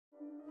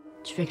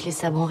Tu veux que les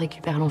sabrants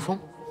récupèrent l'enfant?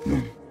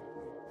 Non.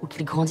 Ou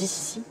qu'ils grandissent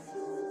ici?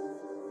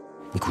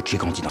 Écoute, j'ai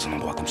grandi dans un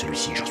endroit comme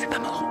celui-ci et j'en suis pas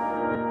mort.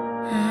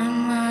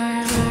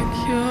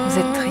 Vous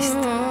êtes triste.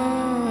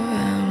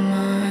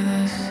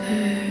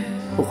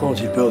 Pourquoi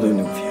ont-ils peur de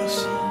nous,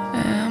 Fiersi?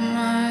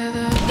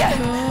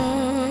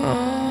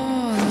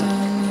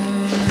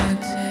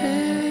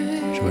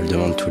 Je me le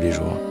demande tous les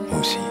jours. Moi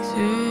aussi.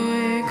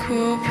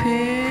 Vous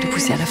les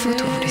poussez à la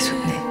faute ou vous les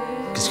soutenez?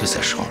 Qu'est-ce que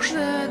ça change?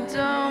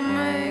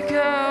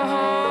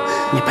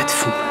 Il n'y a pas de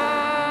fond.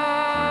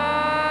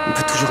 On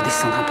peut toujours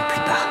descendre un peu plus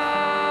bas.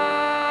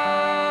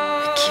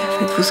 Mais qui a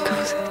fait de vous ce que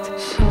vous êtes?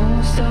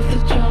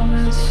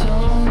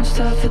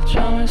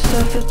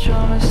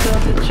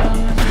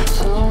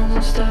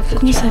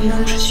 Comment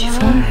savez-vous que je suis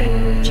folle,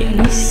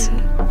 Alice?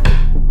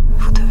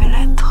 Vous devez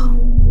l'être.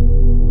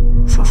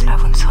 Sans cela,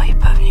 vous ne seriez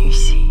pas venu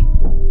ici.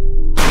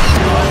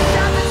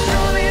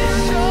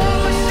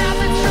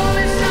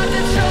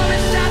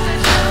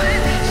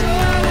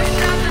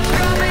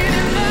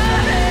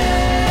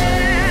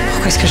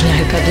 Pourquoi est-ce que je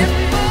n'irai pas bien?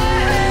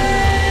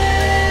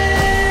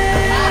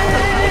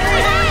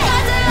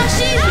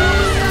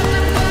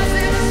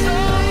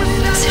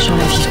 Ces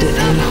gens-là vivent de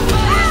haine.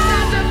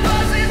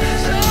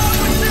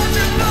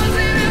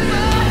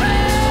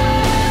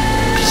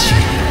 Pitié.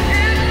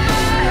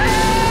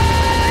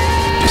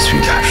 Je suis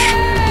lâche.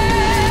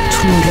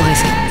 Tout le monde l'aurait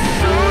fait.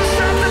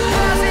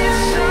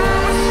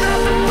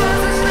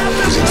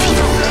 Vous êtes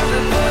vivante.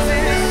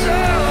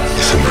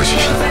 Et ça ne vous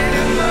suffit pas.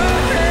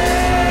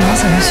 Non,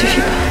 ça ne me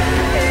suffit pas.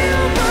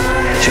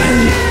 J'ai rien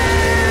dit.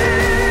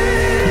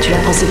 Tu l'as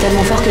pensé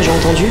tellement fort que j'ai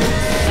entendu.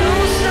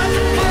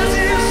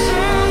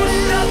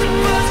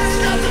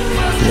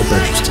 Il n'y a pas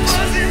de justice.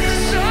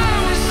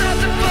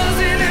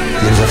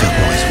 Il y a des affaires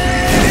pour résoudre.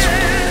 Et les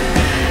autres.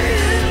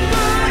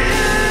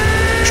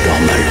 Je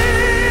dors mal.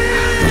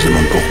 On se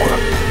demande pourquoi.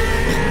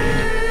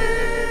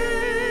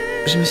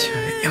 Je me suis